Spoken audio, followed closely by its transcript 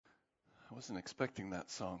Wasn't expecting that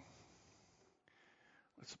song.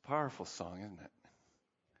 It's a powerful song, isn't it?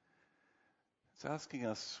 It's asking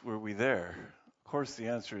us, were we there? Of course the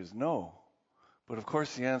answer is no. But of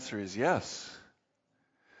course the answer is yes.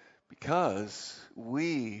 Because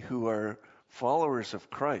we who are followers of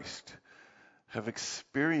Christ have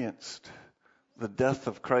experienced the death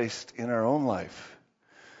of Christ in our own life.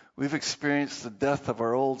 We've experienced the death of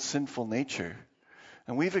our old sinful nature.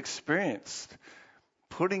 And we've experienced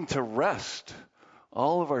putting to rest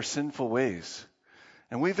all of our sinful ways.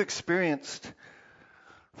 And we've experienced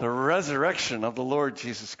the resurrection of the Lord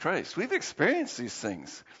Jesus Christ. We've experienced these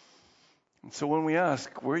things. And so when we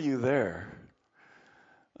ask, were you there?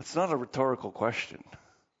 It's not a rhetorical question.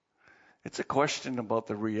 It's a question about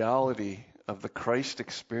the reality of the Christ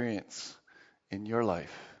experience in your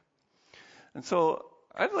life. And so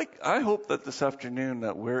I hope that this afternoon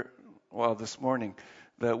this morning,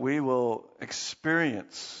 that we will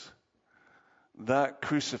experience that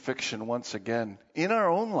crucifixion once again in our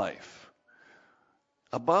own life,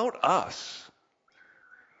 about us,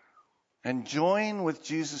 and join with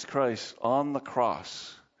Jesus Christ on the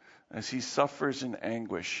cross as he suffers in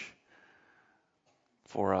anguish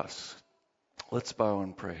for us. Let's bow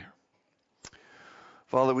and pray.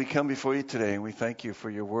 Father, we come before you today and we thank you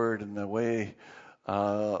for your word and the way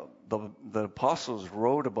the apostles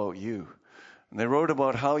wrote about you. And they wrote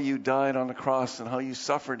about how you died on the cross and how you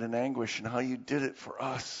suffered in anguish and how you did it for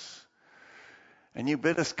us. And you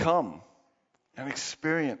bid us come and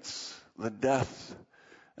experience the death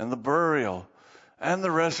and the burial and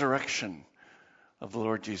the resurrection of the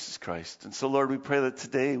Lord Jesus Christ. And so, Lord, we pray that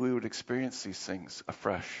today we would experience these things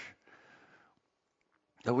afresh,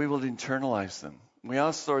 that we will internalize them. We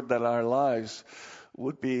ask, Lord, that our lives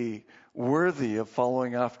would be worthy of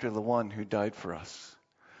following after the one who died for us.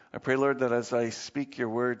 I pray, Lord, that as I speak your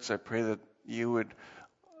words, I pray that you would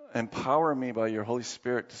empower me by your Holy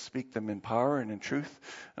Spirit to speak them in power and in truth.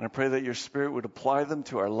 And I pray that your Spirit would apply them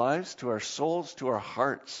to our lives, to our souls, to our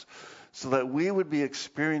hearts, so that we would be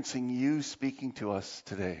experiencing you speaking to us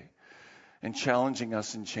today and challenging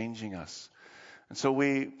us and changing us. And so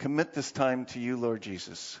we commit this time to you, Lord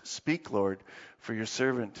Jesus. Speak, Lord, for your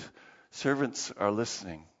servants are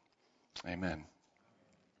listening. Amen.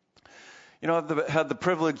 You know, I've had the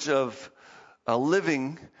privilege of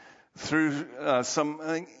living through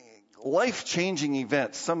some life-changing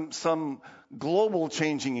events, some global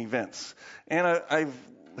changing events. And I've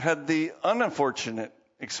had the unfortunate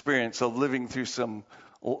experience of living through some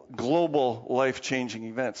global life-changing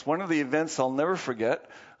events. One of the events I'll never forget,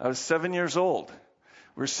 I was 7 years old.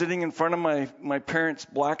 We're sitting in front of my parents'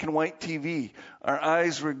 black and white TV. Our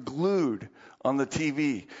eyes were glued on the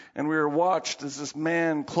TV. And we were watched as this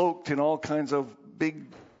man cloaked in all kinds of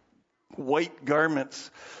big white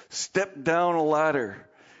garments stepped down a ladder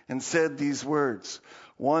and said these words: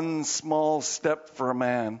 "One small step for a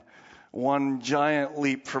man, one giant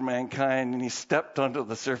leap for mankind," and he stepped onto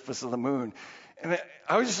the surface of the moon. And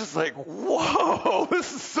I was just like, whoa,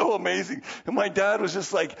 this is so amazing. And my dad was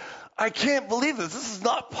just like, I can't believe this. This is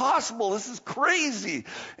not possible. This is crazy.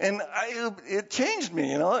 And it changed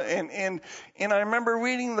me, you know. And I remember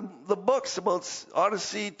reading the books about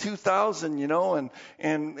Odyssey 2000, you know,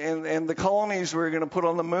 and the colonies were going to put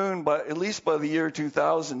on the moon, but at least by the year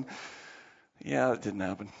 2000. Yeah, it didn't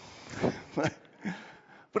happen. But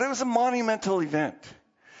it was a monumental event.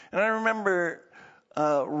 And I remember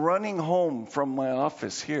running home from my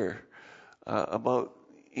office here about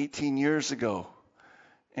 18 years ago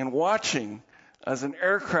and watching as an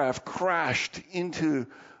aircraft crashed into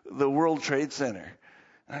the World Trade Center.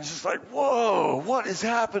 And I was just like, whoa, what is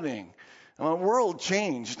happening? And my world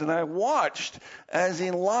changed. And I watched as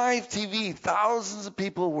in live TV, thousands of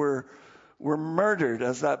people were murdered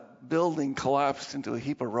as that building collapsed into a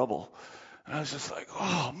heap of rubble. And I was just like,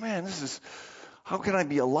 oh man, how can I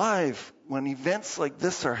be alive when events like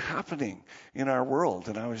this are happening in our world?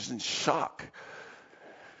 And I was in shock.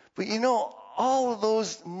 But you know, all of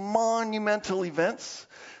those monumental events,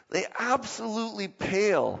 they absolutely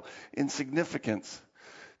pale in significance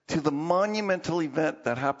to the monumental event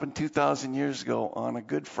that happened 2,000 years ago on a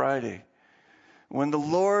Good Friday, when the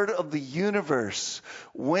Lord of the universe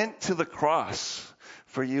went to the cross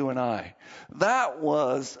for you and I. That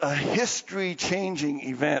was a history-changing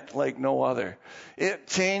event like no other. It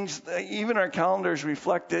changed, even our calendars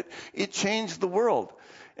reflect it, it changed the world.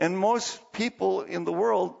 And most people in the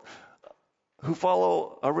world who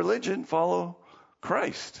follow a religion follow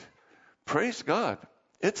Christ. Praise God.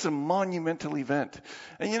 It's a monumental event.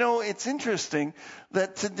 And you know, it's interesting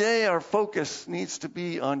that today our focus needs to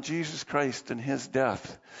be on Jesus Christ and his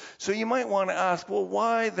death. So you might want to ask, well,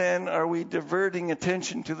 why then are we diverting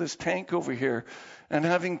attention to this tank over here and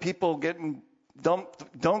having people getting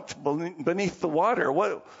dunked beneath the water?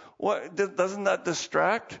 What doesn't that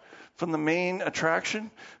distract from the main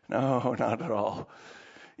attraction? No, not at all.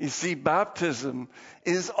 You see, baptism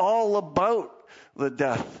is all about the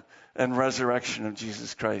death and resurrection of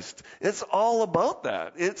Jesus Christ. It's all about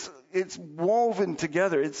that. It's woven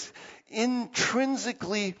together. It's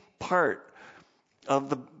intrinsically part of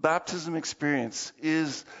the baptism experience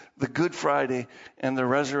is the Good Friday and the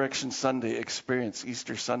Resurrection Sunday experience,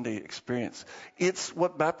 Easter Sunday experience. It's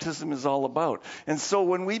what baptism is all about. And so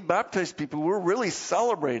when we baptize people, we're really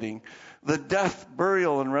celebrating the death,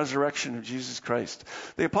 burial, and resurrection of Jesus Christ.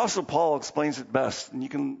 The Apostle Paul explains it best, and you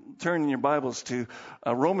can turn in your Bibles to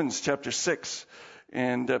Romans chapter 6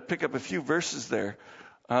 and pick up a few verses there.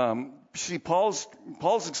 See, Paul's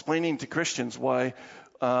explaining to Christians why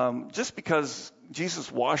just because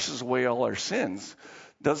Jesus washes away all our sins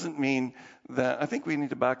doesn't mean that. I think we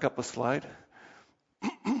need to back up a slide.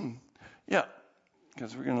 Yeah,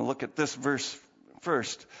 because we're going to look at this verse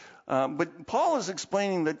first. But Paul is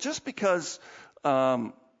explaining that just because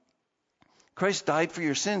Christ died for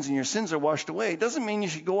your sins and your sins are washed away, it doesn't mean you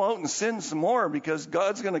should go out and sin some more because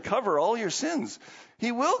God's going to cover all your sins.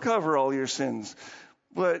 He will cover all your sins.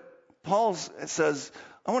 But Paul says,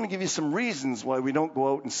 I want to give you some reasons why we don't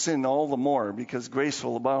go out and sin all the more, because grace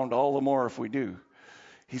will abound all the more if we do.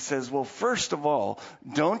 He says, well, first of all,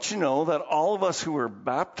 don't you know that all of us who were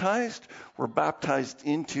baptized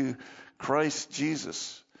into Christ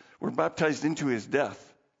Jesus? We're baptized into his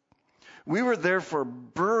death. We were therefore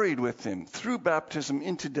buried with him through baptism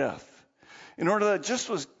into death, in order that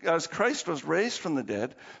just as Christ was raised from the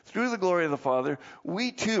dead through the glory of the Father,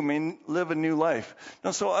 we too may live a new life.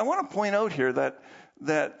 Now, so I want to point out here that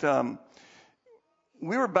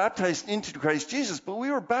we were baptized into Christ Jesus, but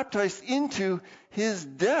we were baptized into his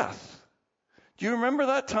death. Do you remember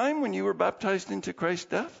that time when you were baptized into Christ's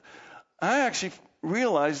death? I actually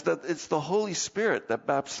realized that it's the Holy Spirit that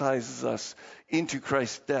baptizes us into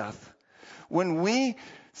Christ's death. When we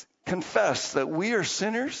confess that we are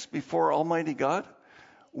sinners before Almighty God,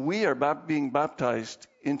 we are being baptized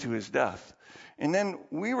into his death. And then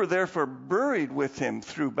we were therefore buried with him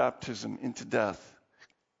through baptism into death.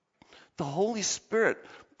 The Holy Spirit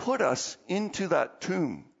put us into that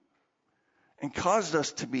tomb and caused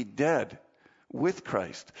us to be dead with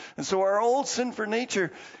Christ. And so our old sinful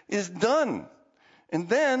nature is done. And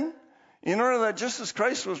then, in order that just as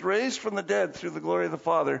Christ was raised from the dead through the glory of the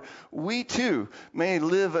Father, we too may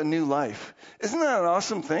live a new life. Isn't that an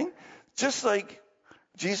awesome thing? Just like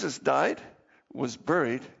Jesus died, was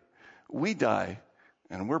buried, we die,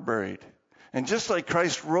 and we're buried. And just like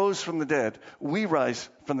Christ rose from the dead, we rise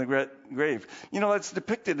from the grave. You know, that's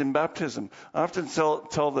depicted in baptism. I often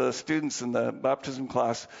tell the students in the baptism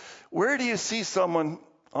class, where do you see someone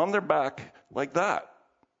on their back like that?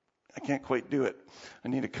 I can't quite do it. I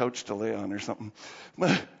need a couch to lay on or something.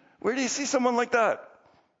 But where do you see someone like that?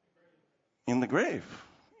 In the grave,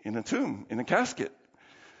 in a tomb, in a casket.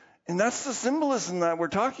 And that's the symbolism that we're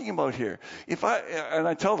talking about here. And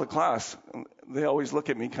I tell the class, they always look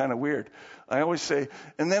at me kind of weird. I always say,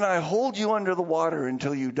 and then I hold you under the water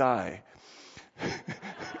until you die.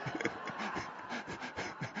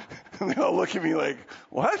 And they all look at me like,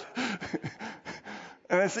 what?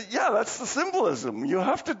 And I said, yeah, that's the symbolism. You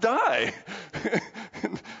have to die.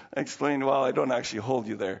 I explained, well, I don't actually hold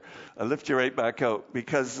you there. I lift you right back out,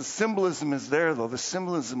 because the symbolism is there, though, the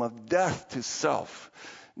symbolism of death to self,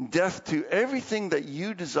 death to everything that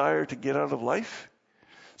you desire to get out of life.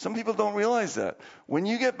 Some people don't realize that. When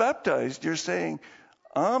you get baptized, you're saying,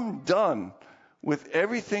 I'm done with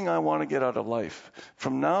everything I want to get out of life.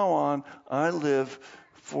 From now on, I live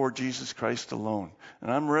for Jesus Christ alone.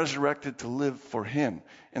 And I'm resurrected to live for him.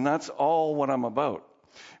 And that's all what I'm about.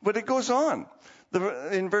 But it goes on.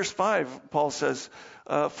 In verse 5, Paul says,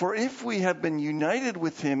 for if we have been united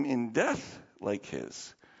with him in death like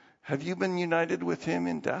his. Have you been united with him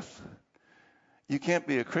in death? You can't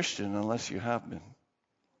be a Christian unless you have been.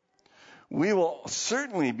 We will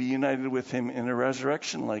certainly be united with him in a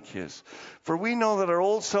resurrection like his. For we know that our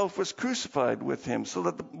old self was crucified with him, so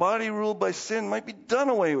that the body ruled by sin might be done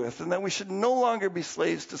away with, and that we should no longer be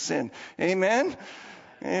slaves to sin. Amen?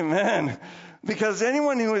 Amen. Because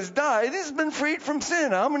anyone who has died has been freed from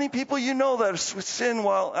sin. How many people you know that sin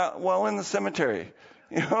while in the cemetery?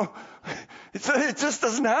 You know, it just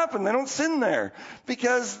doesn't happen. They don't sin there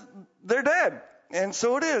because they're dead. And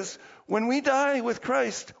so it is When we die with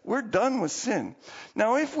Christ, we're done with sin.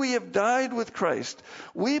 Now, if we have died with Christ,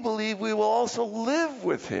 we believe we will also live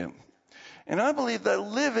with him. And I believe that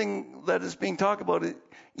living that is being talked about,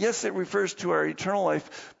 yes, it refers to our eternal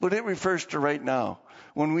life, but it refers to right now,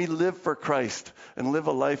 when we live for Christ and live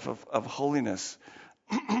a life of holiness.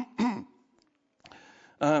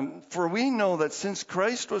 For we know that since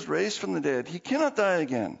Christ was raised from the dead, he cannot die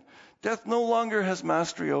again. Death no longer has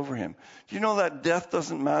mastery over him. Do you know that death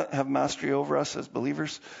doesn't have mastery over us as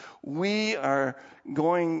believers? We are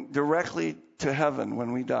going directly to heaven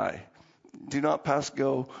when we die. Do not pass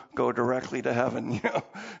go directly to heaven.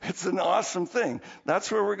 It's an awesome thing.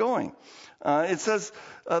 That's where we're going. It says,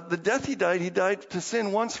 the death he died to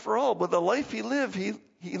sin once for all. But the life he lived,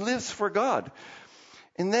 he lives for God.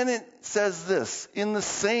 And then it says this, in the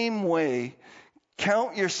same way,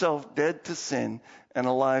 count yourself dead to sin and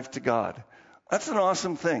alive to God. That's an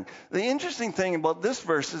awesome thing. The interesting thing about this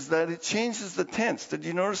verse is that it changes the tense. Did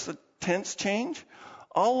you notice the tense change?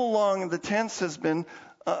 All along, the tense has been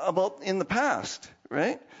about in the past,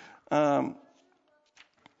 right?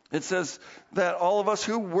 It says that all of us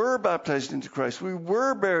who were baptized into Christ, we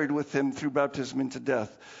were buried with him through baptism into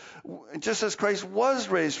death. Just as Christ was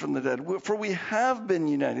raised from the dead, for we have been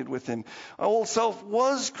united with him. Our old self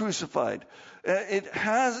was crucified.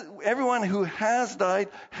 Everyone who has died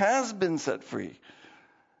has been set free.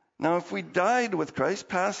 Now, if we died with Christ,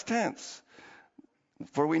 past tense,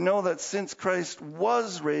 for we know that since Christ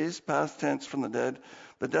was raised, past tense, from the dead,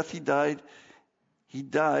 the death he died,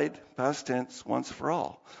 past tense, once for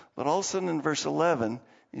all. But all of a sudden in verse 11,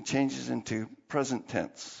 it changes into present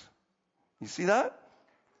tense. You see that?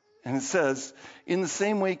 And it says, in the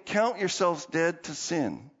same way, count yourselves dead to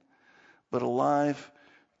sin, but alive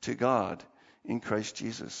to God in Christ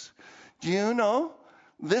Jesus. Do you know?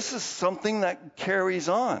 This is something that carries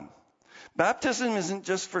on. Baptism isn't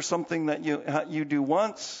just for something that you do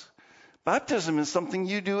once. Baptism is something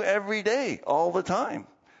you do every day, all the time.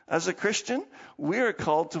 As a Christian, we are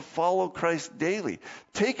called to follow Christ daily.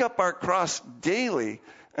 Take up our cross daily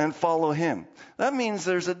and follow him. That means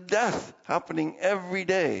there's a death happening every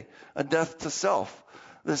day, a death to self.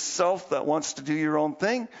 This self that wants to do your own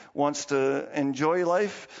thing, wants to enjoy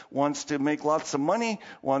life, wants to make lots of money,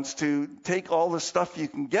 wants to take all the stuff you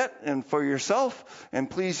can get and for yourself and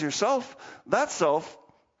please yourself. That self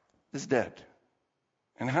is dead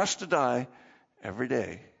and has to die every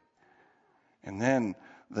day. And then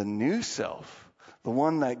the new self, the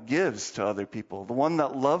one that gives to other people, the one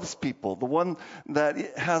that loves people, the one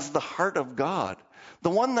that has the heart of God,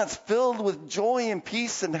 the one that's filled with joy and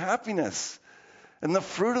peace and happiness and the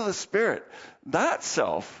fruit of the Spirit, that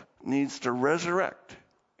self needs to resurrect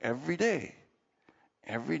every day.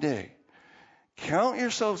 Every day. Count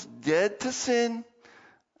yourselves dead to sin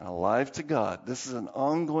and alive to God. This is an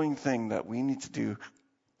ongoing thing that we need to do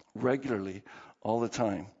regularly all the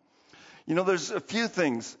time. You know, there's a few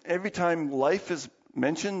things. Every time life is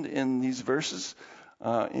mentioned in these verses,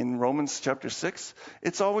 in Romans chapter 6,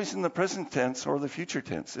 it's always in the present tense or the future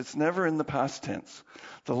tense. It's never in the past tense.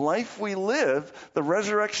 The life we live, the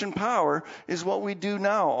resurrection power, is what we do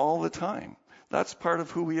now all the time. That's part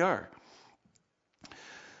of who we are.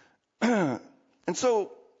 And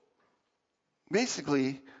so,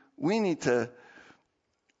 basically, we need to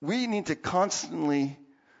constantly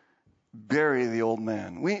bury the old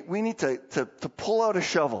man. We need to pull out a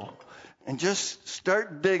shovel and just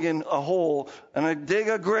start digging a hole and dig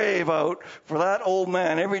a grave out for that old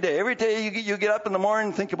man every day. Every day you get up in the morning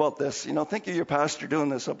and think about this. Think of your pastor doing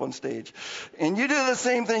this up on stage. And you do the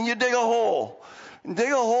same thing. You dig a hole. And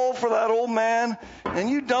dig a hole for that old man, and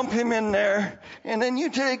you dump him in there. And then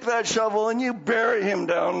you take that shovel and you bury him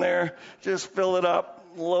down there. Just fill it up,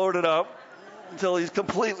 load it up until he's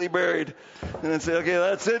completely buried. And then say, okay,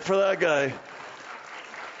 that's it for that guy.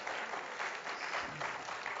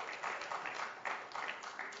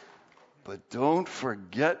 But don't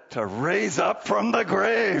forget to raise up from the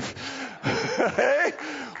grave. Hey?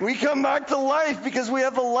 We come back to life because we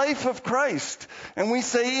have the life of Christ. And we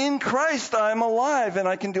say, in Christ I am alive and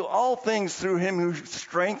I can do all things through him who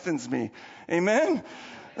strengthens me. Amen?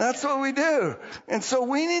 That's what we do. And so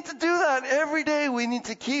we need to do that every day. We need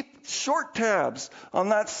to keep short tabs on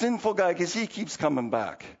that sinful guy because he keeps coming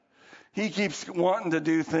back. He keeps wanting to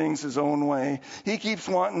do things his own way. He keeps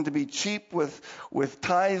wanting to be cheap with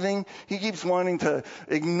tithing. He keeps wanting to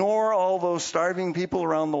ignore all those starving people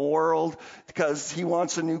around the world because he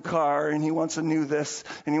wants a new car and he wants a new this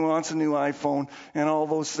and he wants a new iPhone and all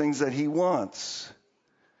those things that he wants.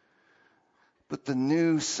 But the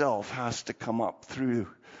new self has to come up through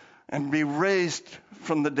and be raised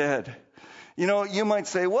from the dead. You might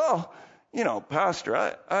say, well,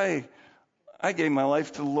 Pastor, I gave my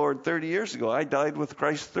life to the Lord 30 years ago. I died with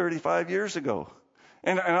Christ 35 years ago.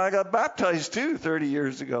 And I got baptized too 30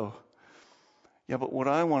 years ago. Yeah, but what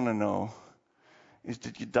I want to know is,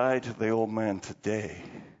 did you die to the old man today?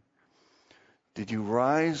 Did you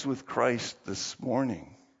rise with Christ this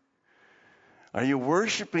morning? Are you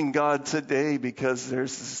worshiping God today because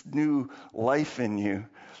there's this new life in you,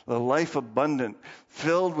 the life abundant,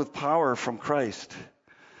 filled with power from Christ?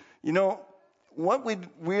 You know, what we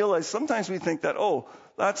realize, sometimes we think that,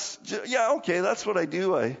 that's what I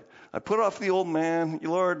do. I put off the old man.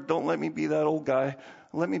 Lord, don't let me be that old guy.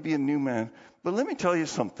 Let me be a new man. But let me tell you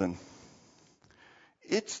something.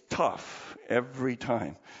 It's tough every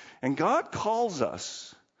time. And God calls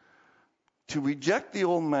us to reject the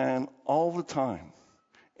old man all the time.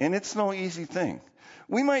 And it's no easy thing.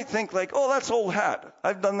 We might think like, that's old hat.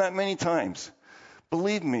 I've done that many times.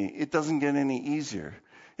 Believe me, it doesn't get any easier.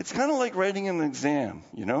 It's kind of like writing an exam,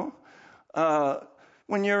 you know?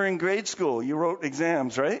 When you're in grade school, you wrote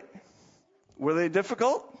exams, right? Were they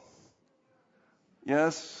difficult?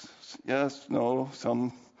 Yes, no,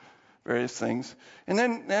 some various things. And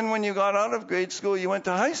then when you got out of grade school, you went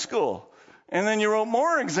to high school. And then you wrote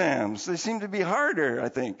more exams. They seemed to be harder, I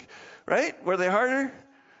think. Right? Were they harder?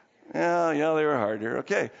 Yeah, they were harder.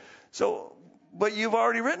 Okay. So, but you've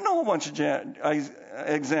already written a whole bunch of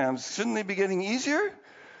exams. Shouldn't they be getting easier?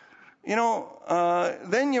 You know,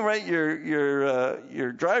 then you write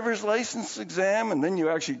your driver's license exam, and then you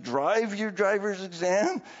actually drive your driver's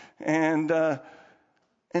exam. And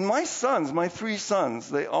my 3 sons,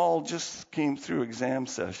 they all just came through exam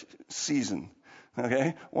season.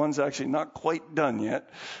 Okay, one's actually not quite done yet,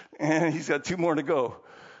 and he's got 2 more to go.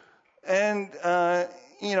 And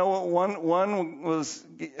one was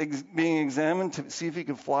being examined to see if he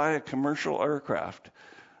could fly a commercial aircraft.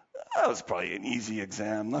 That was probably an easy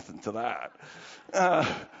exam, nothing to that.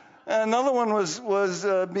 Another one was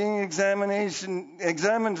being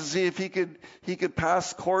examined to see if he could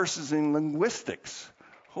pass courses in linguistics.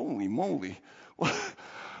 Holy moly!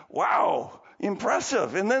 Wow,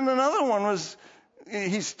 impressive. And then another one was,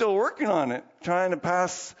 he's still working on it, trying to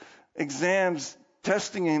pass exams,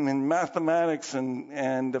 testing him in mathematics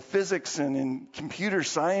and physics and in computer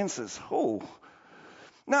sciences.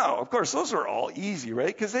 Now, of course, those are all easy, right?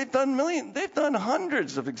 Because they've done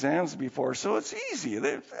hundreds of exams before, so it's easy.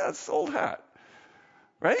 That's old hat,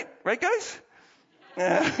 right? Right, guys?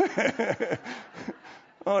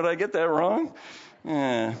 Oh, did I get that wrong?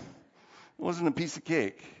 It wasn't a piece of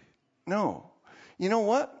cake. No. You know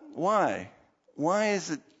what? Why? Why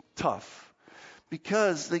is it tough?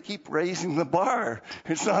 Because they keep raising the bar.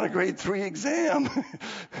 It's not a grade 3 exam.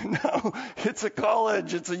 No, it's a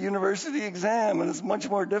college, it's a university exam, and it's much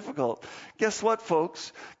more difficult. Guess what,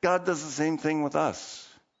 folks? God does the same thing with us.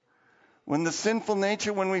 When the sinful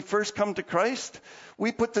nature, when we first come to Christ,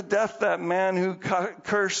 we put to death that man who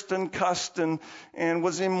cursed and cussed and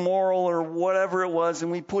was immoral or whatever it was,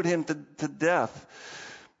 and we put him to death.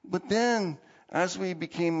 But then, as we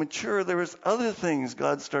became mature, there was other things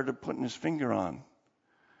God started putting his finger on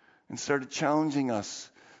and started challenging us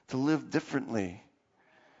to live differently.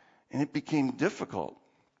 And it became difficult.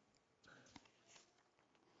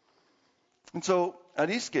 And so at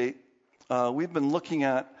Eastgate, we've been looking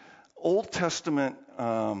at Old Testament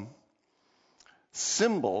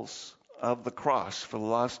symbols of the cross for the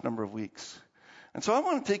last number of weeks. And so I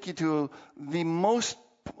want to take you to the most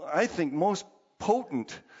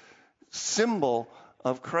potent symbol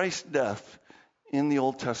of Christ's death in the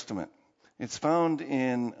Old Testament. It's found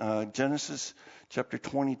in Genesis chapter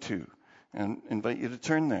 22, and I invite you to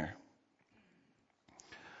turn there.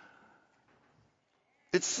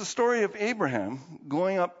 It's the story of Abraham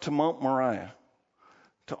going up to Mount Moriah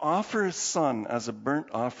to offer his son as a burnt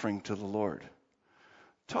offering to the Lord.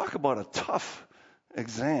 Talk about a tough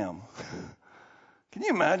exam. Can you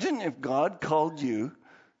imagine if God called you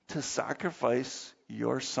to sacrifice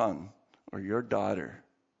your son or your daughter,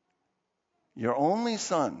 your only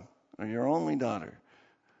son or your only daughter?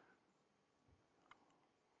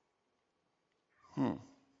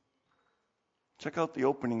 Check out the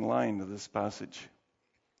opening line of this passage.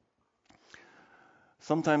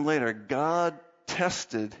 Sometime later, God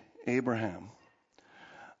tested Abraham.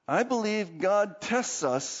 I believe God tests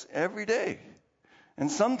us every day. And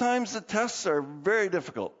sometimes the tests are very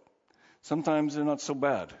difficult. Sometimes they're not so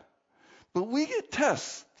bad. But we get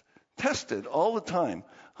tested all the time.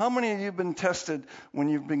 How many of you have been tested when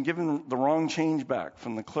you've been given the wrong change back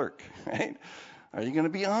from the clerk, right? Are you going to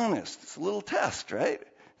be honest? It's a little test, right?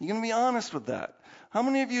 You're going to be honest with that. How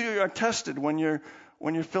many of you are tested when you're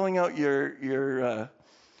filling out your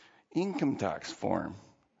income tax form,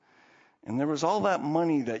 and there was all that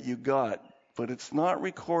money that you got but it's not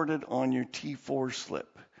recorded on your T4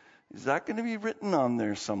 slip. Is that going to be written on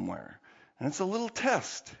there somewhere? And it's a little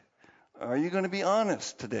test. Are you going to be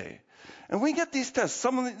honest today? And we get these tests.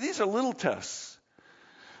 These are little tests.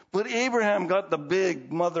 But Abraham got the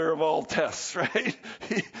big mother of all tests, right?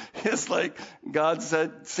 It's like God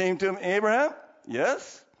said, saying to him, Abraham,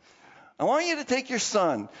 yes? I want you to take your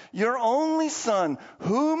son, your only son,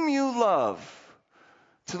 whom you love,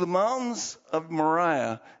 to the mountains of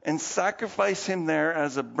Moriah and sacrifice him there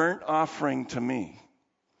as a burnt offering to me.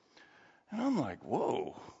 And I'm like,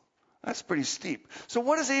 whoa, that's pretty steep. So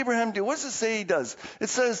what does Abraham do? What does it say he does? It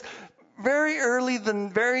says, very early the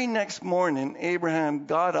very next morning, Abraham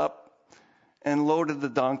got up and loaded the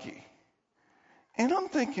donkey. And I'm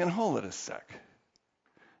thinking, hold it a sec.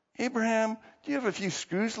 Abraham, do you have a few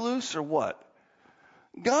screws loose or what?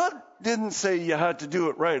 God didn't say you had to do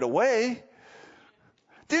it right away.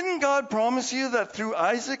 Didn't God promise you that through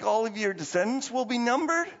Isaac all of your descendants will be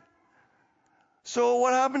numbered? So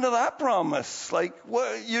what happened to that promise? Like,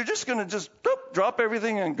 what, you're just going to just drop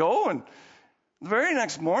everything and go, and the very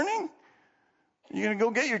next morning, you're going to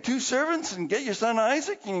go get your 2 servants and get your son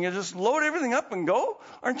Isaac, and you're going to just load everything up and go?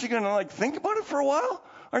 Aren't you going to think about it for a while?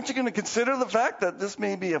 Aren't you going to consider the fact that this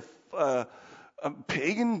may be a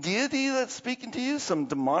pagan deity that's speaking to you, some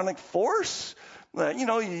demonic force? That,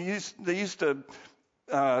 they used to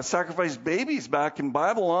sacrifice babies back in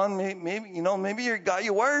Babylon. Maybe you got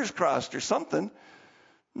your wires crossed or something.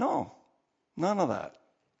 No, none of that.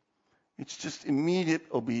 It's just immediate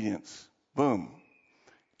obedience. Boom.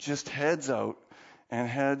 Just heads out and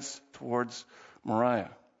heads towards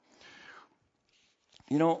Moriah.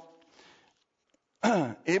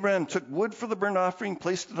 Abraham took wood for the burnt offering,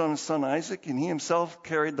 placed it on his son Isaac, and he himself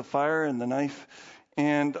carried the fire and the knife,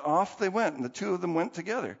 and off they went, and the two of them went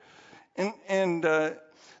together. And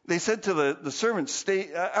they said to the servants,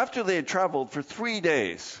 stay, after they had traveled for 3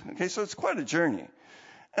 days. Okay, so it's quite a journey.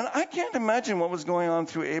 And I can't imagine what was going on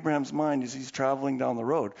through Abraham's mind as he's traveling down the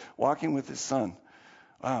road, walking with his son.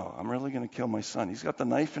 Wow, I'm really going to kill my son. He's got the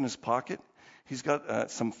knife in his pocket. He's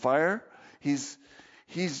got some fire. He's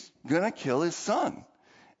going to kill his son.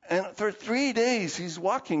 And for 3 days, he's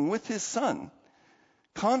walking with his son,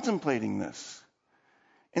 contemplating this.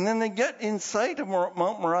 And then they get in sight of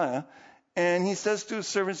Mount Moriah, and he says to his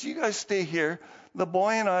servants, you guys stay here. The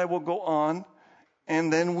boy and I will go on,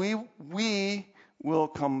 and then we will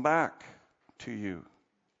come back to you.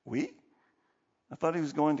 We? I thought he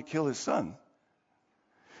was going to kill his son.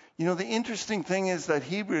 The interesting thing is that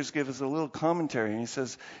Hebrews gives us a little commentary, and he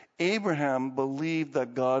says, Abraham believed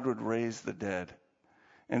that God would raise the dead.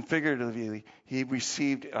 And figuratively, he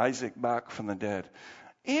received Isaac back from the dead.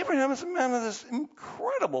 Abraham is a man of this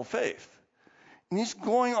incredible faith. And he's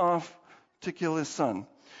going off to kill his son.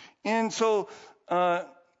 And so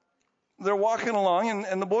they're walking along,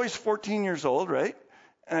 and the boy's 14 years old, right?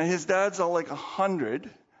 And his dad's all like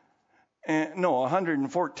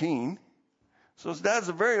 114. So his dad's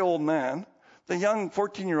a very old man. The young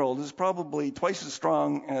 14-year-old is probably twice as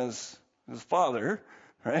strong as his father,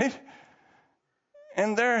 right?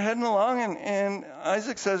 And they're heading along, and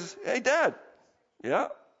Isaac says, hey, Dad. Yeah?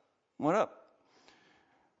 What up?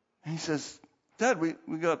 And he says, Dad, we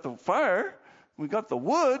got the fire. We got the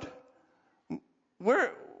wood.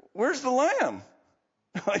 Where's the lamb?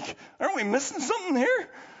 Aren't we missing something here?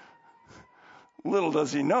 Little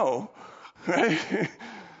does he know, right?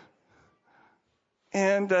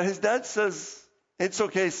 And his dad says, it's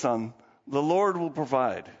okay, son. The Lord will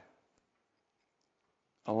provide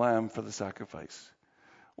a lamb for the sacrifice.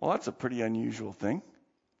 Well, that's a pretty unusual thing.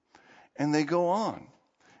 And they go on.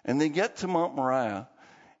 And they get to Mount Moriah.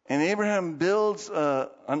 And Abraham builds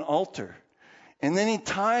an altar. And then he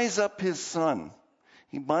ties up his son.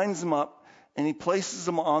 He binds him up. And he places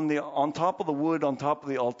him on top of the wood, on top of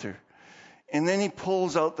the altar. And then he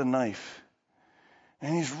pulls out the knife.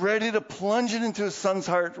 And he's ready to plunge it into his son's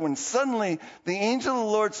heart when suddenly the angel of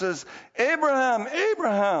the Lord says, Abraham,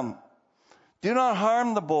 Abraham, do not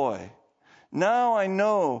harm the boy. Now I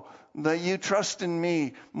know that you trust in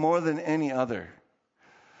me more than any other.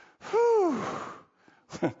 Whew.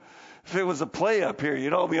 If it was a play up here,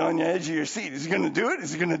 you'd all be on the edge of your seat. Is he going to do it?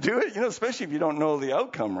 Is he going to do it? Especially if you don't know the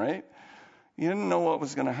outcome, right? You didn't know what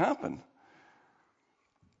was going to happen.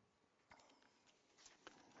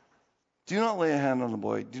 Do not lay a hand on the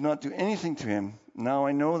boy. Do not do anything to him. Now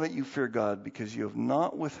I know that you fear God because you have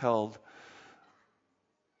not withheld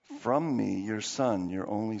from me your son, your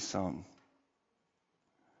only son.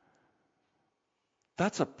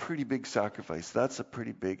 That's a pretty big sacrifice. That's a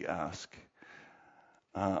pretty big ask.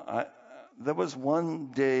 There was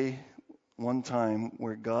one time,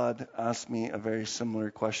 where God asked me a very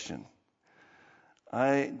similar question.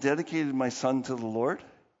 I dedicated my son to the Lord.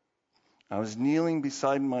 I was kneeling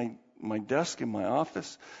beside my desk in my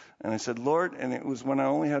office, and I said, Lord, and it was when I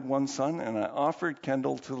only had one son, and I offered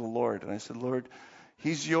Kendall to the Lord. And I said, Lord,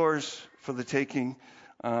 he's yours for the taking.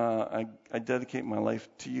 I dedicate my life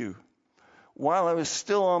to you. While I was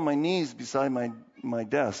still on my knees beside my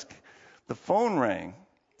desk, the phone rang,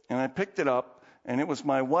 and I picked it up, and it was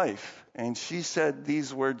my wife. And she said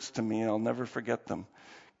these words to me, and I'll never forget them.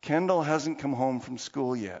 Kendall hasn't come home from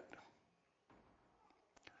school yet.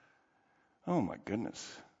 Oh, my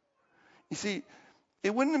goodness. You see,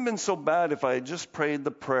 it wouldn't have been so bad if I had just prayed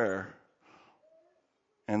the prayer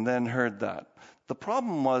and then heard that. The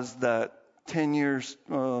problem was that 15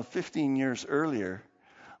 years earlier,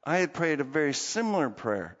 I had prayed a very similar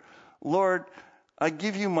prayer. Lord, I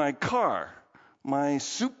give you my car, my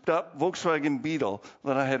souped-up Volkswagen Beetle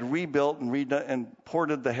that I had rebuilt and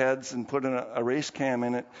ported the heads and put a race cam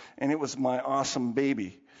in it, and it was my awesome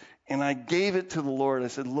baby. And I gave it to the Lord. I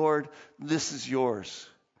said, Lord, this is yours.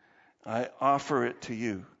 I offer it to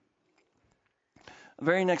you. The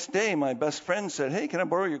very next day, my best friend said, hey, can I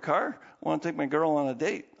borrow your car? I want to take my girl on a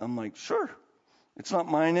date. I'm like, sure. It's not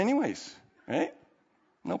mine anyways, right?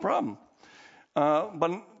 No problem.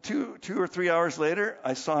 But two or 3 hours later,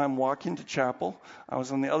 I saw him walk into chapel. I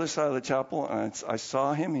was on the other side of the chapel, and I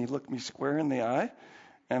saw him. He looked me square in the eye,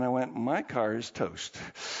 and I went, my car is toast.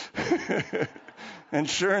 And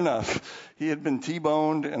sure enough, he had been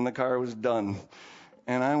T-boned, and the car was done.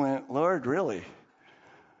 And I went, Lord, really?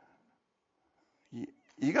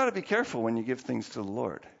 You got to be careful when you give things to the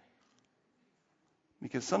Lord.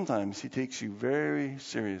 Because sometimes he takes you very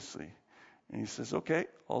seriously. And he says, okay,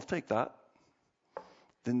 I'll take that.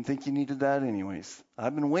 Didn't think you needed that anyways.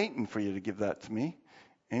 I've been waiting for you to give that to me.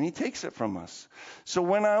 And he takes it from us. So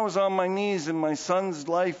when I was on my knees and my son's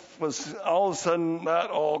life was all of a sudden, that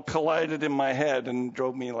all collided in my head and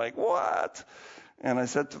drove me like, what? And I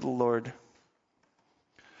said to the Lord,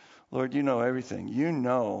 Lord, you know everything. You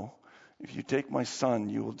know if you take my son,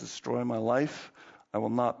 you will destroy my life. I will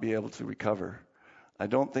not be able to recover. I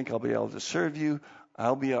don't think I'll be able to serve you.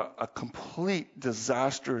 I'll be a complete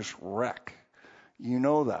disastrous wreck. You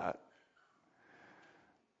know that.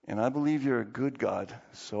 And I believe you're a good God.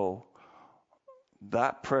 So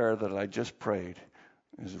that prayer that I just prayed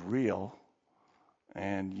is real.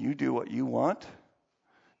 And you do what you want,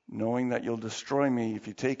 knowing that you'll destroy me if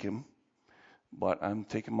you take him. But I'm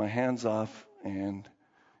taking my hands off, and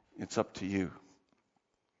it's up to you.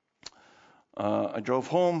 I drove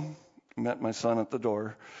home, met my son at the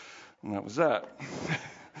door, and that was that.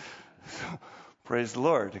 Praise the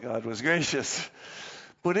Lord. God was gracious.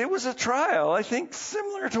 But it was a trial, I think,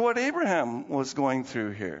 similar to what Abraham was going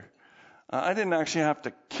through here. I didn't actually have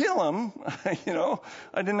to kill him,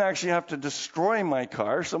 I didn't actually have to destroy my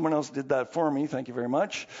car. Someone else did that for me. Thank you very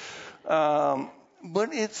much.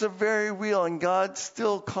 But it's a very real, and God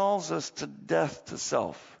still calls us to death to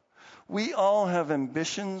self. We all have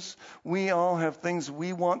ambitions. We all have things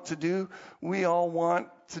we want to do. We all want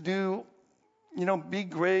to do, be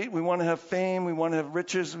great. We want to have fame. We want to have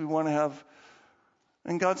riches. We want to have...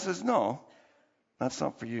 And God says, no, that's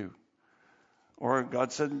not for you. Or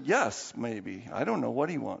God said, yes, maybe. I don't know what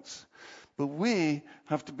he wants. But we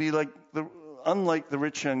have to be unlike the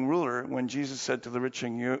rich young ruler, when Jesus said to the rich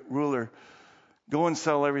young ruler, go and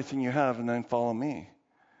sell everything you have and then follow me.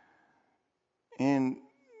 And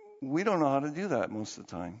we don't know how to do that most of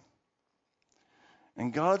the time.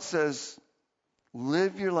 And God says,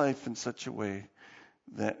 live your life in such a way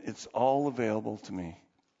that it's all available to me.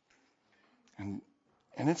 And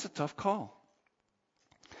it's a tough call.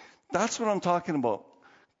 That's what I'm talking about,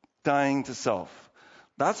 dying to self.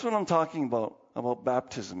 That's what I'm talking about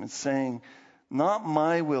baptism. It's saying, not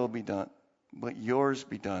my will be done, but yours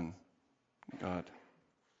be done, God.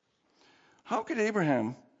 How could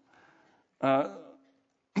Abraham...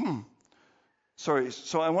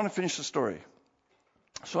 so I want to finish the story.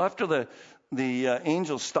 So after the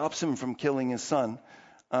angel stops him from killing his son,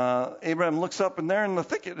 Abraham looks up, and there in the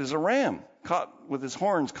thicket is a ram caught with his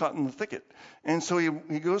horns caught in the thicket. And so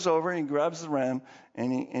he goes over and he grabs the ram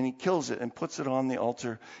and he kills it and puts it on the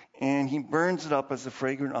altar, and he burns it up as a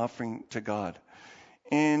fragrant offering to God.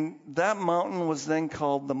 And that mountain was then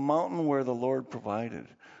called the mountain where the Lord provided,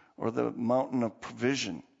 or the mountain of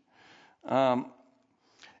provision. And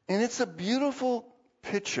it's a beautiful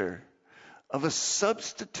picture of a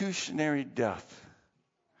substitutionary death.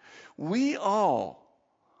 We all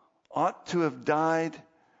ought to have died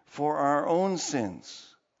for our own sins.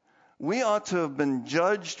 We ought to have been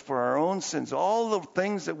judged for our own sins. All the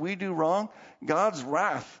things that we do wrong, God's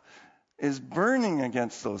wrath is burning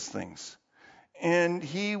against those things. And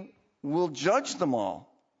he will judge them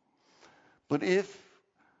all. But if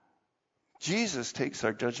Jesus takes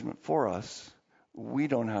our judgment for us, we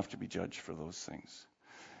don't have to be judged for those things.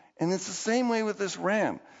 And it's the same way with this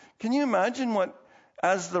ram. Can you imagine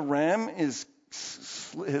as the ram his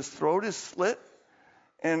throat is slit,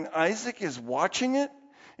 and Isaac is watching it,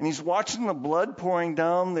 and he's watching the blood pouring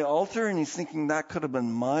down the altar, and he's thinking, that could have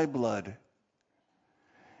been my blood.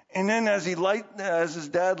 And then as his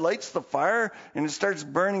dad lights the fire, and it starts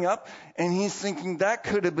burning up, and he's thinking, that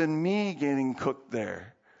could have been me getting cooked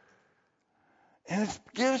there. And it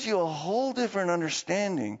gives you a whole different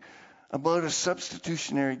understanding about a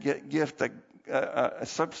substitutionary gift, a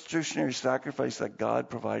substitutionary sacrifice that God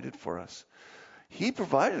provided for us. He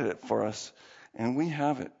provided it for us, and we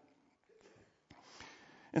have it.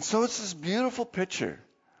 And so it's this beautiful picture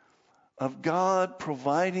of God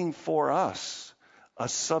providing for us a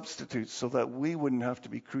substitute so that we wouldn't have to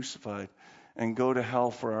be crucified and go to hell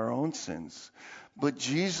for our own sins. But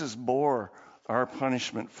Jesus bore our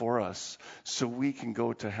punishment for us so we can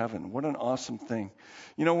go to heaven. What an awesome thing.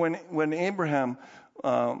 You know, when Abraham,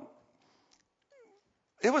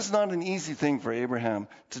 it was not an easy thing for Abraham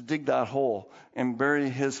to dig that hole and bury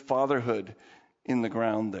his fatherhood in the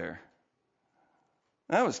ground there.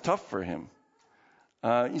 That was tough for him.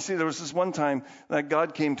 You see, there was this one time that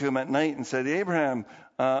God came to him at night and said, Abraham,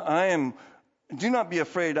 do not be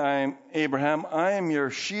afraid, Abraham, I am your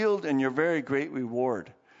shield and your very great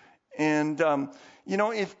reward. And,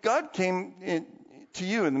 if God came to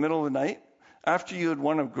you in the middle of the night, after you had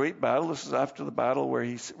won a great battle, this is after the battle where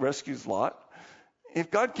he rescues Lot, if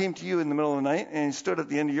God came to you in the middle of the night and he stood at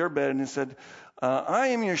the end of your bed and he said, I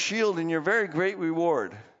am your shield and your very great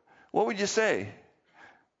reward, what would you say?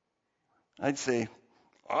 I'd say,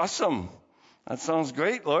 awesome. That sounds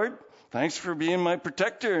great, Lord. Thanks for being my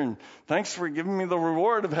protector, and thanks for giving me the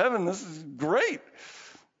reward of heaven. This is great.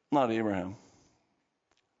 Not Abraham.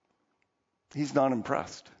 He's not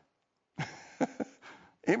impressed.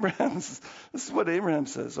 This is what Abraham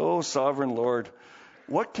says. Oh, sovereign Lord,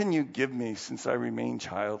 what can you give me since I remain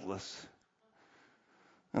childless?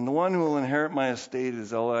 And the one who will inherit my estate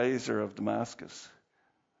is Eliezer of Damascus.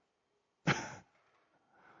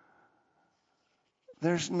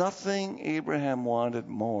 There's nothing Abraham wanted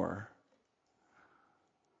more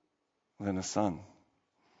than a son.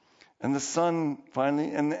 And the son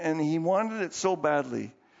finally, and he wanted it so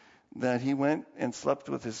badly that he went and slept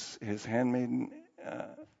with his handmaiden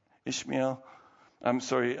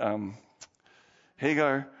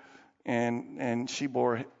Hagar, and she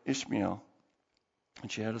bore Ishmael,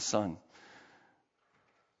 and she had a son.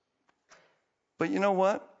 But you know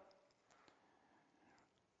what?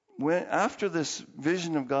 After this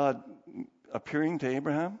vision of God appearing to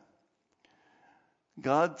Abraham,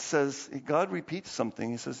 God repeats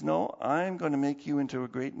something. He says, no, I'm going to make you into a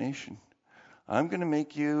great nation. I'm going to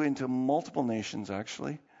make you into multiple nations,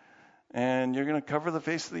 actually. And you're going to cover the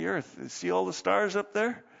face of the earth. See all the stars up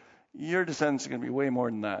there? Your descendants are going to be way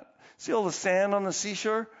more than that. See all the sand on the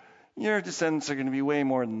seashore? Your descendants are going to be way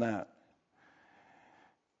more than that.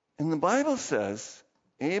 And the Bible says,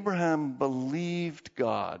 Abraham believed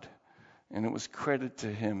God, and it was credited to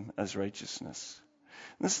him as righteousness.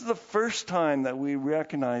 And this is the first time that we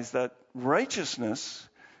recognize that righteousness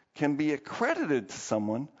can be accredited to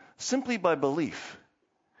someone simply by belief.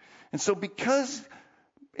 And so because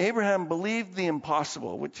Abraham believed the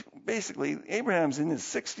impossible, which basically Abraham's in his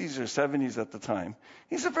 60s or 70s at the time.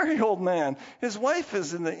 He's a very old man. His wife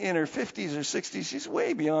is in her 50s or 60s. She's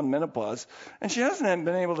way beyond menopause, and she hasn't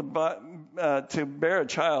been able to bear a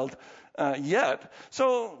child yet.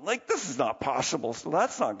 So, this is not possible. So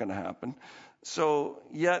that's not going to happen. So,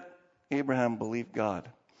 yet Abraham believed God.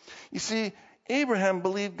 You see, Abraham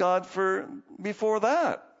believed God before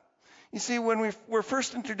that. You see, when we were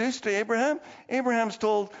first introduced to Abraham, Abraham's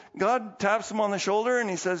told, God taps him on the shoulder and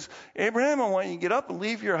he says, Abraham, I want you to get up and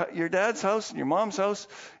leave your dad's house and your mom's house,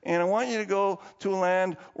 and I want you to go to a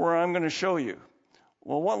land where I'm going to show you.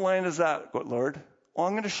 Well, what land is that, Lord? Well,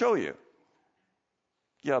 I'm going to show you.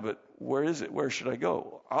 Yeah, but where is it? Where should I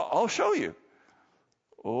go? I'll show you.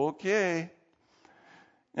 Okay.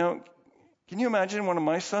 Now, can you imagine one of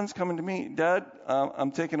my sons coming to me, Dad,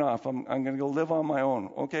 I'm taking off. I'm going to go live on my own.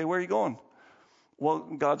 Okay, where are you going? Well,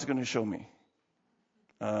 God's going to show me.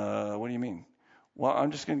 What do you mean? Well,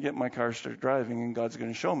 I'm just going to get my car, start driving, and God's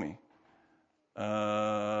going to show me.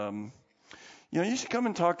 You should come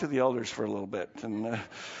and talk to the elders for a little bit, and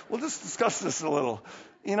we'll just discuss this a little.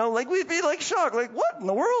 We'd be shocked, what in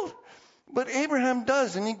the world? But Abraham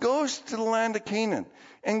does, and he goes to the land of Canaan.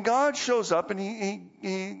 And God shows up, and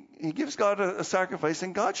he gives God a sacrifice,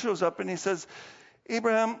 and God shows up, and he says,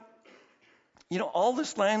 Abraham, all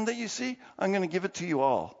this land that you see, I'm going to give it to you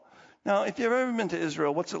all. Now, if you've ever been to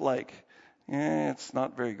Israel, what's it like? It's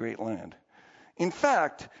not very great land. In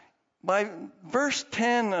fact, by verse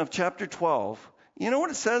 10 of chapter 12, you know what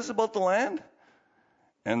it says about the land?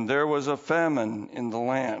 And there was a famine in the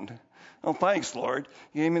land. Oh, thanks, Lord.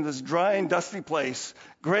 You gave me this dry and dusty place.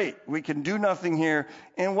 Great. We can do nothing here.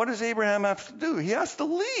 And what does Abraham have to do? He has to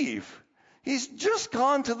leave. He's just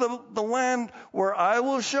gone to the land where I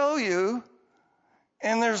will show you,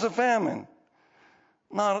 and there's a famine.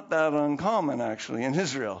 Not that uncommon, actually, in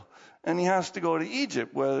Israel. And he has to go to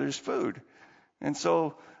Egypt where there's food. And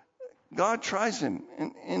so God tries him,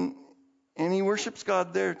 and he worships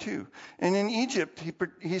God there too. And in Egypt,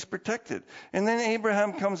 he's protected. And then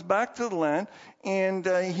Abraham comes back to the land, and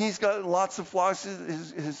he's got lots of flocks.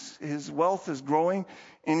 His wealth is growing,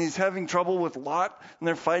 and he's having trouble with Lot, and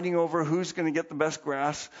they're fighting over who's going to get the best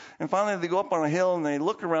grass. And finally, they go up on a hill, and they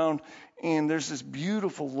look around, and there's this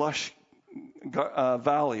beautiful, lush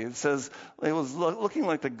valley. It says it was looking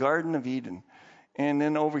like the Garden of Eden. And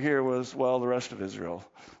then over here was, the rest of Israel.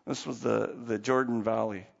 This was the Jordan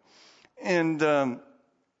Valley. And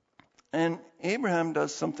Abraham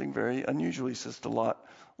does something very unusual. He says to Lot,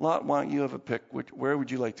 why don't you have a pick? Where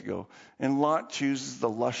would you like to go? And Lot chooses the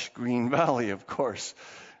lush green valley, of course.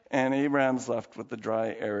 And Abraham's left with the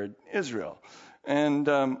dry, arid Israel. And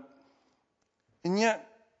yet,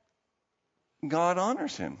 God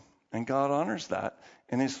honors him. And God honors that.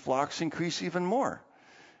 And his flocks increase even more.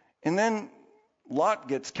 And then Lot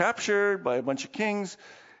gets captured by a bunch of kings.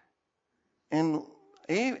 And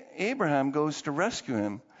Abraham goes to rescue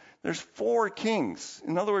him. There's 4 kings.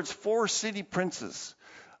 In other words, 4 city princes.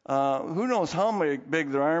 Who knows how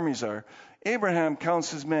big their armies are. Abraham counts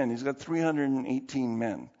his men. He's got 318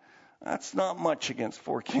 men. That's not much against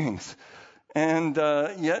 4 kings. And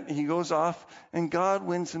yet he goes off, and God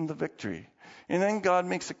wins him the victory. And then God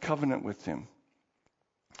makes a covenant with him.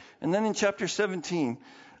 And then in chapter 17,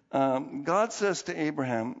 God says to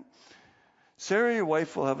Abraham, Sarah, your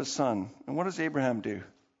wife, will have a son. And what does Abraham do?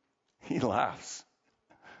 He laughs.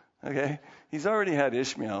 Okay? He's already had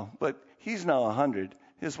Ishmael, but he's now 100.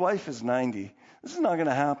 His wife is 90. This is not going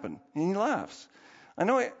to happen. And he laughs. I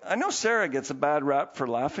know Sarah gets a bad rap for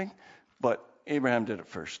laughing, but Abraham did it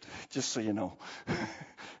first, just so you know.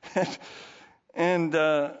 and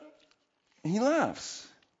he laughs.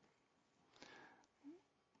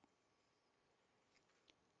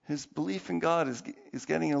 His belief in God is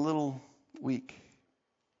getting a little weak.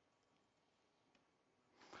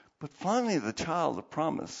 But finally, the child of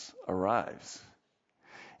promise arrives.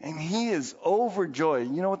 And he is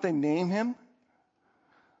overjoyed. You know what they name him?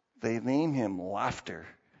 They name him Laughter.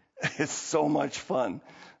 It's so much fun.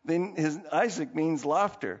 Isaac means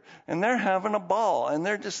laughter. And they're having a ball. And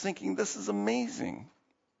they're just thinking, this is amazing.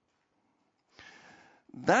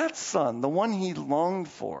 That son, the one he longed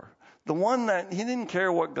for, the one that he didn't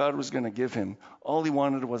care what God was going to give him, all he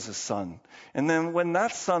wanted was a son. And then when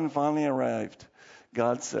that son finally arrived,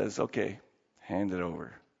 God says, okay, hand it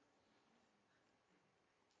over.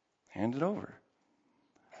 Hand it over.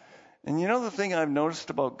 And you know the thing I've noticed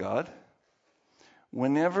about God?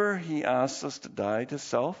 Whenever he asks us to die to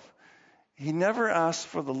self, he never asks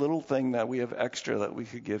for the little thing that we have extra that we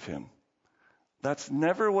could give him. That's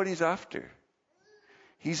never what he's after.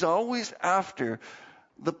 He's always after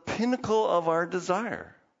the pinnacle of our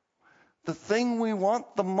desire. The thing we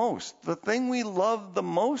want the most, the thing we love the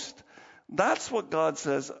most, that's what God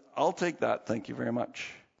says, I'll take that, thank you very much.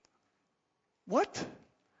 What?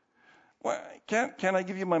 Can't I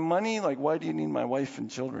give you my money? Like, why do you need my wife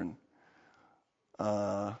and children?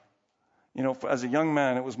 As a young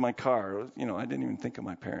man, it was my car. I didn't even think of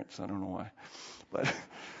my parents. I don't know why. But,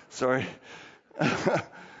 sorry.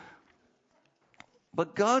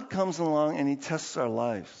 But God comes along and he tests our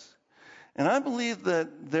lives. And I believe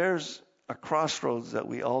that there's a crossroads that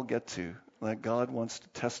we all get to, that God wants to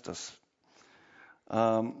test us.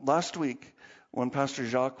 Last week, when Pastor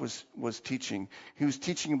Jacques was teaching, he was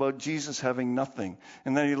teaching about Jesus having nothing,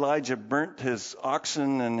 and then Elijah burnt his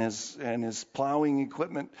oxen and his plowing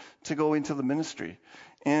equipment to go into the ministry.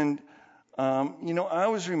 And I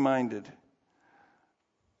was reminded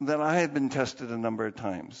that I had been tested a number of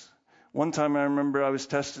times. One time I remember I was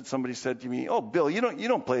tested. Somebody said to me, "Oh, Bill, you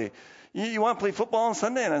don't play. You want to play football on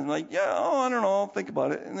Sunday?" And I'm like, "Yeah, I don't know. I'll think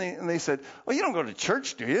about it." And they said, "Oh, you don't go to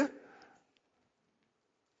church, do you?"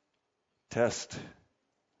 Test.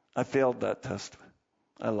 I failed that test.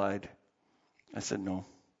 I lied. I said no.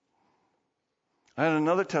 I had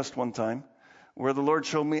another test one time where the Lord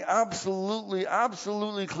showed me absolutely,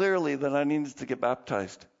 absolutely clearly that I needed to get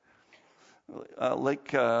baptized.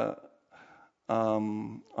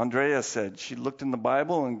 Andrea said. She looked in the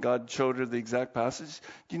Bible and God showed her the exact passage.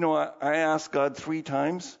 Do you know, I asked God 3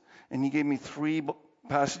 times and he gave me 3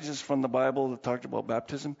 passages from the Bible that talked about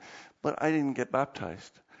baptism, but I didn't get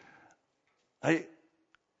baptized. I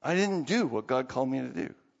didn't do what God called me to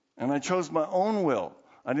do. And I chose my own will.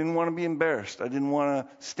 I didn't want to be embarrassed. I didn't want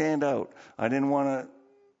to stand out. I didn't want to,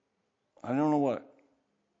 I don't know what.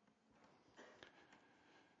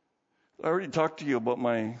 I already talked to you about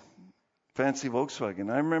my fancy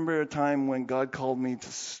Volkswagen. I remember a time when God called me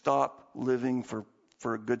to stop living for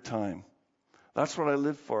a good time. That's what I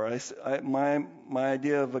lived for. My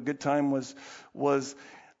idea of a good time was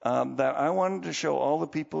that I wanted to show all the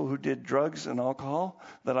people who did drugs and alcohol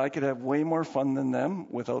that I could have way more fun than them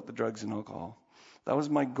without the drugs and alcohol. That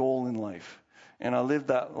was my goal in life. And I lived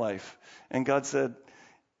that life. And God said,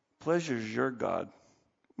 pleasure's your God.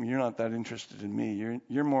 You're not that interested in me.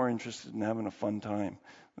 You're more interested in having a fun time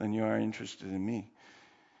than you are interested in me.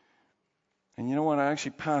 And you know what? I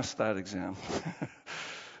actually passed that exam.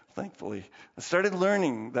 Thankfully. I started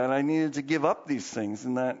learning that I needed to give up these things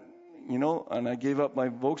and that, and I gave up my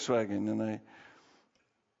Volkswagen, and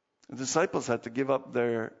the disciples had to give up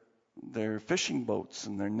their fishing boats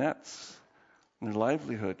and their nets and their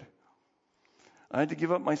livelihood. I had to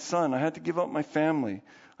give up my son. I had to give up my family.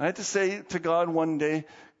 I had to say to God one day,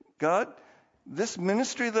 God, this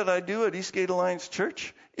ministry that I do at Eastgate Alliance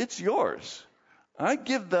Church, it's yours. I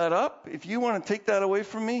give that up. If you want to take that away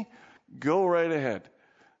from me, go right ahead.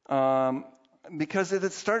 Because it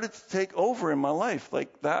had started to take over in my life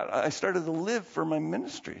like that. I started to live for my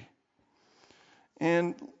ministry.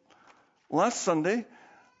 And last Sunday,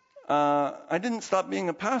 I didn't stop being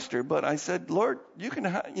a pastor, but I said, Lord, you can,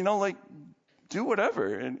 do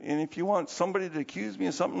whatever. And if you want somebody to accuse me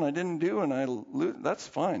of something I didn't do and that's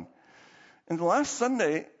fine. And the last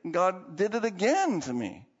Sunday, God did it again to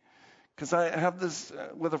me. Because I have this,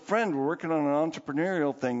 with a friend, we're working on an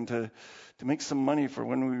entrepreneurial thing to make some money for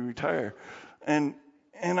when we retire. And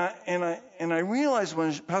I realized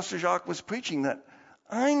when Pastor Jacques was preaching that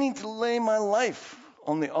I need to lay my life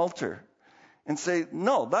on the altar and say,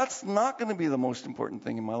 no, that's not going to be the most important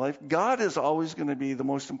thing in my life. God is always going to be the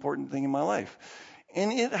most important thing in my life.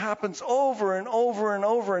 And it happens over and over and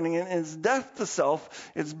over and again. It's death to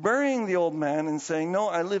self. It's burying the old man and saying, no,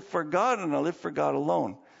 I live for God and I live for God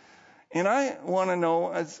alone. And I want to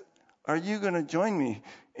know, are you going to join me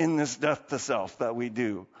in this death to self that we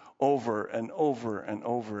do over and over and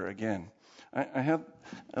over again?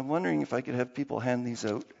 I'm wondering if I could have people hand these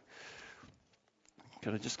out.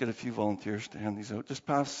 Could I just get a few volunteers to hand these out? Just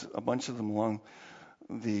pass a bunch of them along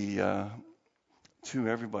to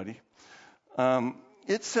everybody.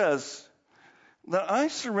 It says that I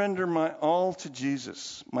surrender my all to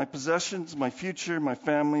Jesus, my possessions, my future, my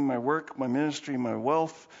family, my work, my ministry, my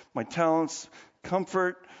wealth, my talents,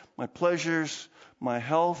 comfort, my pleasures, my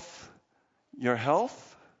health. Your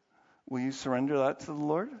health? Will you surrender that to the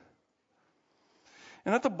Lord?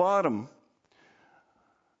 And at the bottom,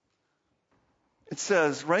 it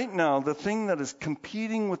says, right now, the thing that is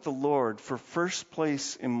competing with the Lord for first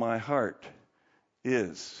place in my heart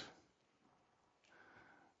is.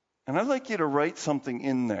 And I'd like you to write something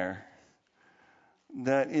in there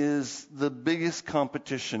that is the biggest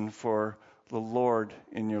competition for the Lord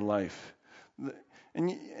in your life.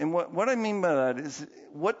 And what I mean by that is,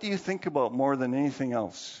 what do you think about more than anything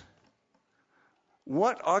else?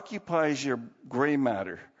 What occupies your gray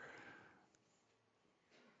matter?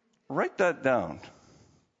 Write that down.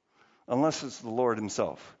 Unless it's the Lord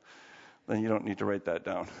himself, then you don't need to write that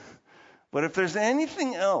down. But if there's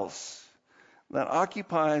anything else that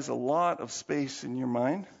occupies a lot of space in your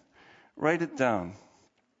mind, write it down.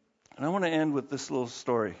 And I want to end with this little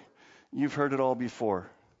story. You've heard it all before.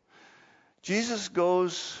 Jesus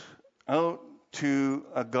goes out to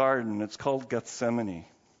a garden. It's called Gethsemane.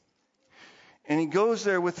 And he goes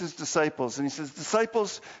there with his disciples. And he says,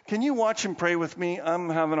 disciples, can you watch and pray with me? I'm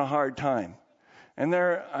having a hard time. And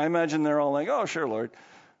I imagine they're all like, oh, sure, Lord.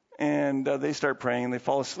 And they start praying and they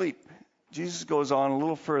fall asleep. Jesus goes on a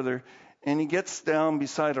little further. And he gets down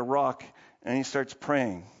beside a rock and he starts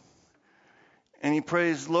praying. And he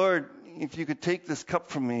prays, Lord, if you could take this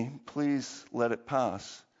cup from me, please let it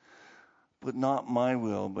pass. But not my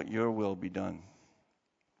will, but your will be done.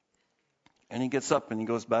 And he gets up and he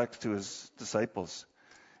goes back to his disciples.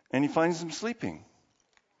 And he finds them sleeping.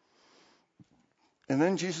 And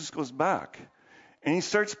then Jesus goes back. And he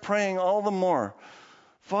starts praying all the more.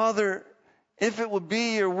 Father, if it would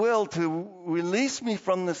be your will to release me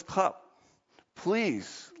from this cup,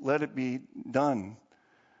 please let it be done.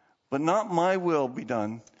 But not my will be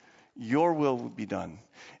done. Your will be done.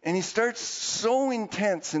 And he starts so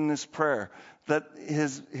intense in this prayer that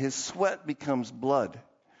his sweat becomes blood.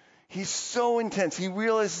 He's so intense. He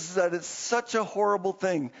realizes that it's such a horrible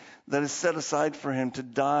thing that is set aside for him to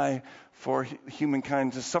die for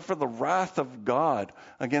humankind, to suffer the wrath of God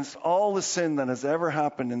against all the sin that has ever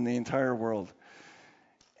happened in the entire world.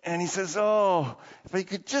 And he says, oh, if I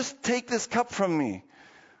could just take this cup from me,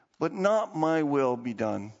 but not my will be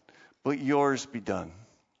done, but yours be done.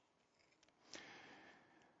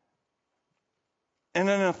 And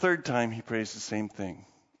then a third time he prays the same thing.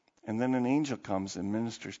 And then an angel comes and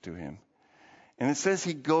ministers to him. And it says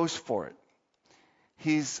he goes for it.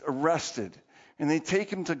 He's arrested. And they take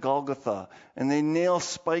him to Golgotha. And they nail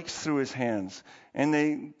spikes through his hands. And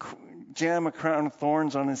they jam a crown of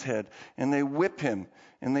thorns on his head. And they whip him.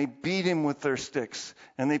 And they beat him with their sticks.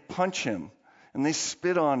 And they punch him. And they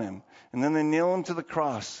spit on him. And then they nail him to the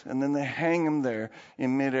cross. And then they hang him there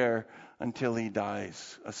in midair until he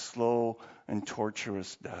dies. A slow and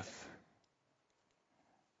torturous death.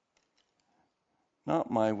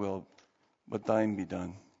 Not my will, but thine be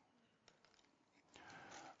done.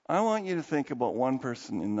 I want you to think about one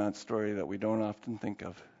person in that story that we don't often think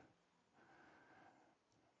of.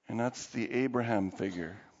 And that's the Abraham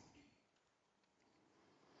figure.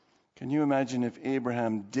 Can you imagine if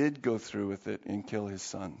Abraham did go through with it and kill his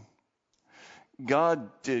son? God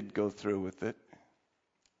did go through with it.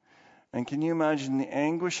 And can you imagine the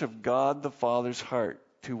anguish of God the Father's heart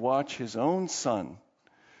to watch his own son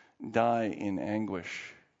die in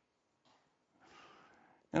anguish?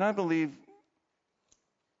 And I believe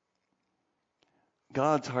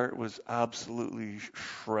God's heart was absolutely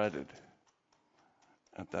shredded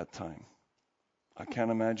at that time. I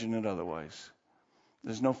can't imagine it otherwise.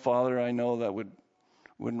 There's no father I know that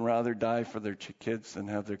wouldn't rather die for their kids than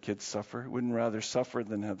have their kids suffer, wouldn't rather suffer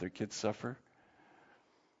than have their kids suffer.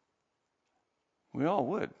 We all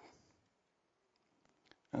would.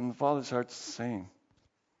 And the Father's heart's the same.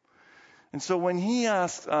 And so when he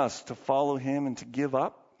asks us to follow him and to give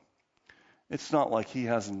up, it's not like he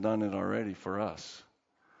hasn't done it already for us.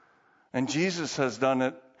 And Jesus has done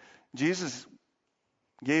it. Jesus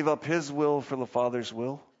gave up his will for the Father's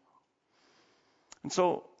will. And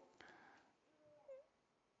so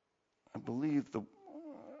I believe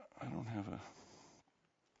I'm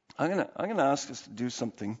going to ask us to do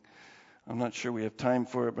something. I'm not sure we have time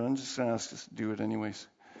for it, but I'm just going to ask us to do it anyways.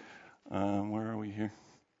 Where are we here?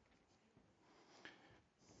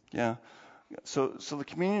 Yeah. So the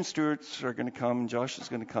communion stewards are going to come. Josh is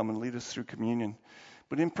going to come and lead us through communion.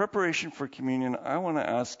 But in preparation for communion, I want to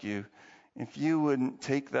ask you if you wouldn't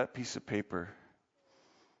take that piece of paper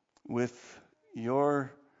with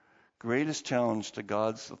your greatest challenge to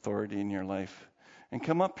God's authority in your life and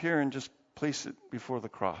come up here and just place it before the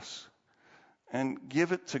cross and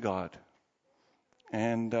give it to God.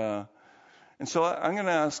 And so I'm going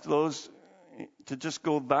to ask those to just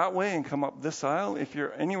go that way and come up this aisle. If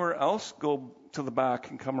you're anywhere else, go to the back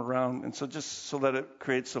and come around. And so just so that it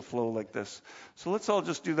creates a flow like this. So let's all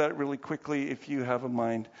just do that really quickly if you have a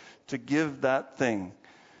mind to give that thing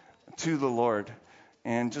to the Lord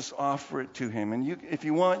and just offer it to him. And if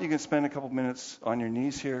you want, you can spend a couple minutes on your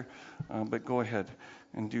knees here, but go ahead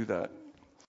and do that.